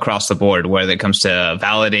 across the board, whether it comes to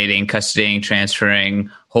validating, custodying, transferring,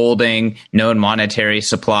 holding, known monetary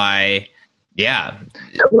supply. Yeah.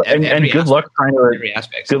 And good luck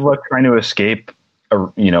trying to escape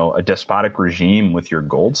a despotic regime with your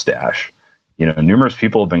gold stash. Numerous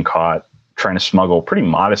people have been caught trying to smuggle pretty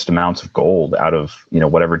modest amounts of gold out of,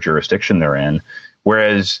 whatever jurisdiction they're in.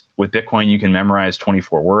 Whereas with Bitcoin, you can memorize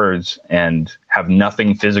 24 words and have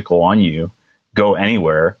nothing physical on you, go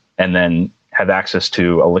anywhere, and then have access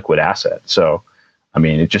to a liquid asset. So, I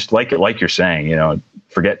mean, it just like you're saying,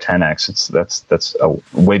 forget 10x. That's a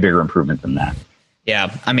way bigger improvement than that.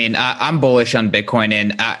 Yeah, I mean, I'm bullish on Bitcoin,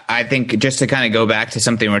 and I think just to kind of go back to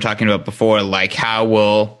something we were talking about before, like how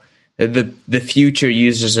will the future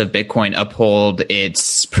users of Bitcoin uphold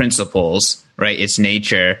its principles, right? Its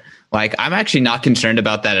nature. Like, I'm actually not concerned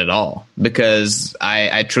about that at all, because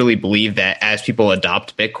I truly believe that as people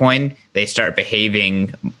adopt Bitcoin, they start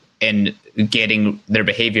behaving and getting their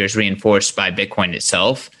behaviors reinforced by Bitcoin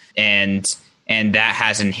itself. And that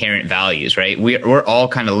has inherent values, right? We're all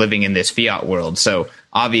kind of living in this fiat world. So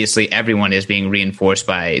obviously everyone is being reinforced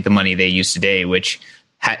by the money they use today, which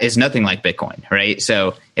is nothing like Bitcoin, right?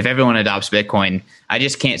 So if everyone adopts Bitcoin, I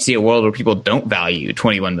just can't see a world where people don't value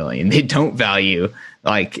 21 million. They don't value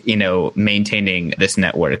maintaining this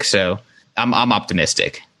network. So I'm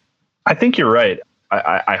optimistic. I think you're right.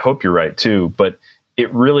 I hope you're right too, but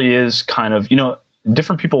it really is kind of,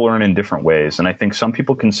 different people learn in different ways. And I think some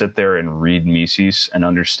people can sit there and read Mises and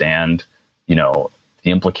understand, the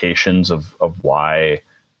implications of why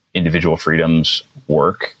individual freedoms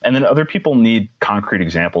work. And then other people need concrete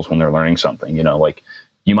examples when they're learning something, like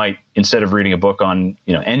you might, instead of reading a book on,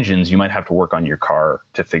 engines, you might have to work on your car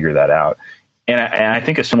to figure that out. And I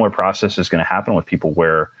think a similar process is going to happen with people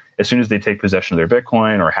where as soon as they take possession of their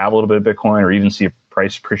Bitcoin or have a little bit of Bitcoin or even see a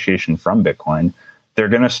price appreciation from Bitcoin, they're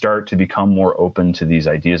going to start to become more open to these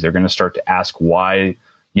ideas. They're going to start to ask why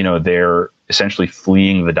they're essentially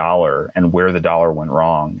fleeing the dollar and where the dollar went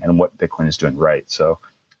wrong and what Bitcoin is doing right. So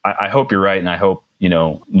I hope you're right. And I hope,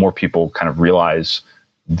 more people kind of realize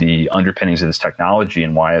the underpinnings of this technology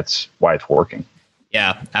and why it's working.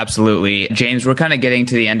 Yeah, absolutely. James, we're kind of getting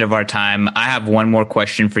to the end of our time. I have one more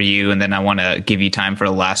question for you, and then I want to give you time for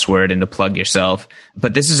a last word and to plug yourself.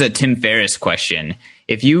 But this is a Tim Ferriss question.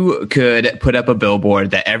 If you could put up a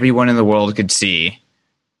billboard that everyone in the world could see,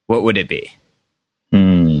 what would it be?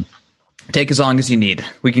 Take as long as you need.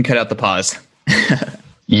 We can cut out the pause.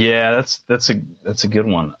 Yeah, that's a good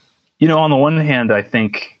one. On the one hand, I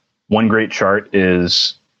think one great chart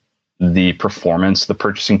is the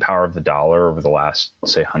purchasing power of the dollar over the last,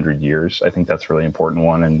 say, 100 years. I think that's a really important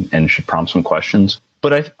one and should prompt some questions.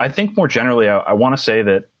 But I think more generally, I want to say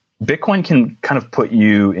that Bitcoin can kind of put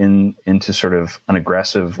you into sort of an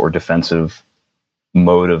aggressive or defensive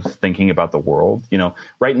mode of thinking about the world.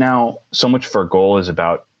 Right now, so much of our goal is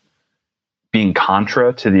about being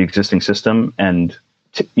contra to the existing system and,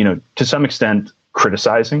 to some extent,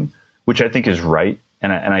 criticizing, which I think is right.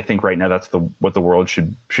 And I think right now that's what the world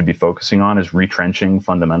should be focusing on, is retrenching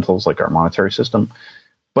fundamentals like our monetary system.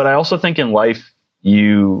 But I also think in life,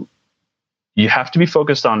 you have to be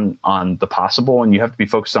focused on the possible, and you have to be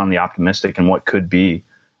focused on the optimistic and what could be,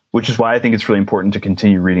 which is why I think it's really important to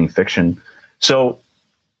continue reading fiction. So,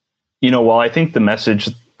 while I think the message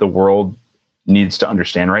the world needs to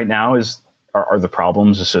understand right now are the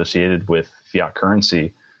problems associated with fiat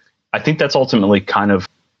currency, I think that's ultimately kind of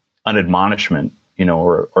an admonishment,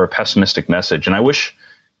 or a pessimistic message. And I wish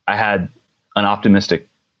I had an optimistic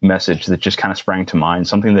message that just kind of sprang to mind,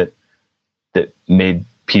 something that made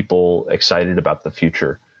people excited about the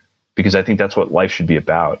future, because I think that's what life should be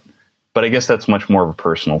about. But I guess that's much more of a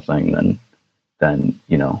personal thing than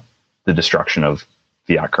the destruction of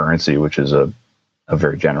fiat currency, which is a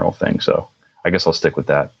very general thing. So I guess I'll stick with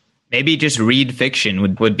that. Maybe just read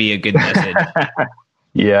fiction would be a good message.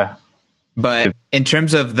 Yeah. But in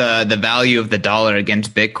terms of the value of the dollar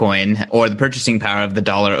against Bitcoin, or the purchasing power of the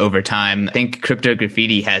dollar over time, I think Crypto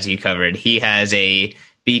Graffiti has you covered. He has a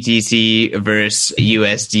BTC versus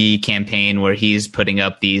USD campaign where he's putting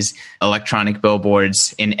up these electronic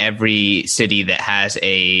billboards in every city that has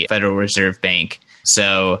a Federal Reserve Bank.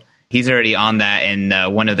 So he's already on that.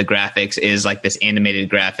 And one of the graphics is like this animated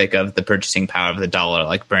graphic of the purchasing power of the dollar,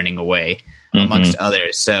 like burning away, amongst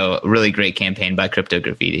others. So really great campaign by Crypto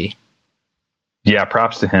Graffiti. Yeah,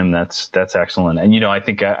 props to him. That's excellent. And, I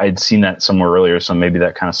think I'd seen that somewhere earlier, so maybe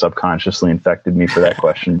that kind of subconsciously infected me for that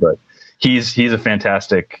question. But he's a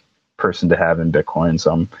fantastic person to have in Bitcoin.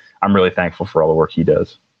 So I'm really thankful for all the work he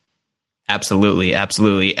does. Absolutely.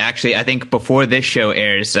 Absolutely. Actually, I think before this show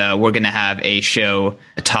airs, we're going to have a show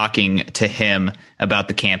talking to him about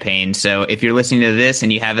the campaign. So if you're listening to this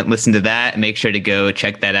and you haven't listened to that, make sure to go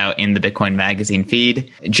check that out in the Bitcoin Magazine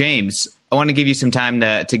feed. James, I want to give you some time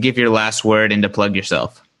to give your last word and to plug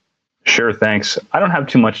yourself. Sure. Thanks. I don't have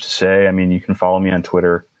too much to say. I mean, you can follow me on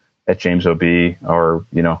Twitter at JamesOB, or,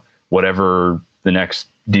 whatever the next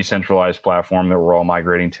decentralized platform that we're all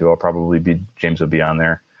migrating to. I'll probably be JamesOB on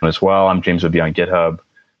there as well. I'm JamesOB on GitHub.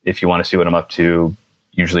 If you want to see what I'm up to,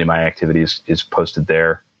 usually my activities is posted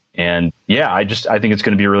there. And yeah, I think it's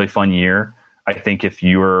going to be a really fun year. I think if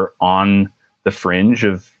you're on the fringe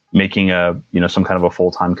of making some kind of a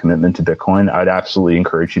full-time commitment to Bitcoin, I'd absolutely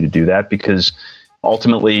encourage you to do that, because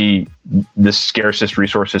ultimately the scarcest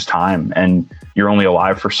resource is time, and you're only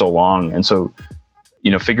alive for so long. And so,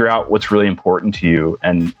 figure out what's really important to you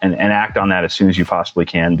and act on that as soon as you possibly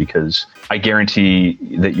can, because I guarantee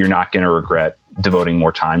that you're not going to regret devoting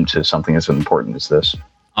more time to something as important as this.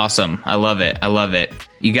 Awesome. I love it. I love it.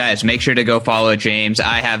 You guys, make sure to go follow James.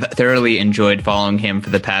 I have thoroughly enjoyed following him for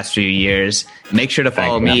the past few years. Make sure to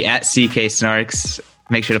follow me at CK Snarks.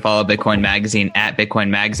 Make sure to follow Bitcoin Magazine at Bitcoin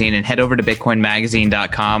Magazine, and head over to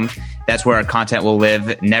bitcoinmagazine.com. That's where our content will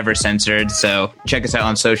live, never censored. So check us out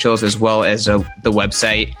on socials as well as the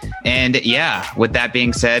website. And yeah, with that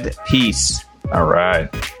being said, peace. All right.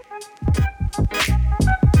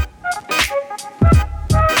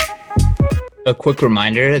 A quick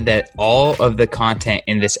reminder that all of the content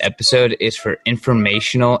in this episode is for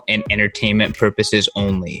informational and entertainment purposes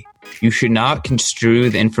only. You should not construe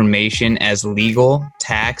the information as legal,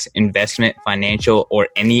 tax, investment, financial, or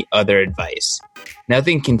any other advice.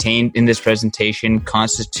 Nothing contained in this presentation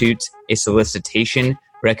constitutes a solicitation,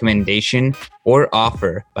 recommendation, or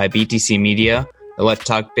offer by BTC Media, the Let's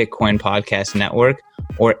Talk Bitcoin podcast network,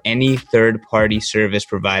 or any third-party service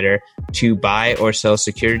provider to buy or sell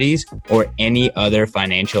securities or any other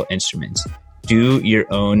financial instruments. Do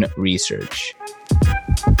your own research.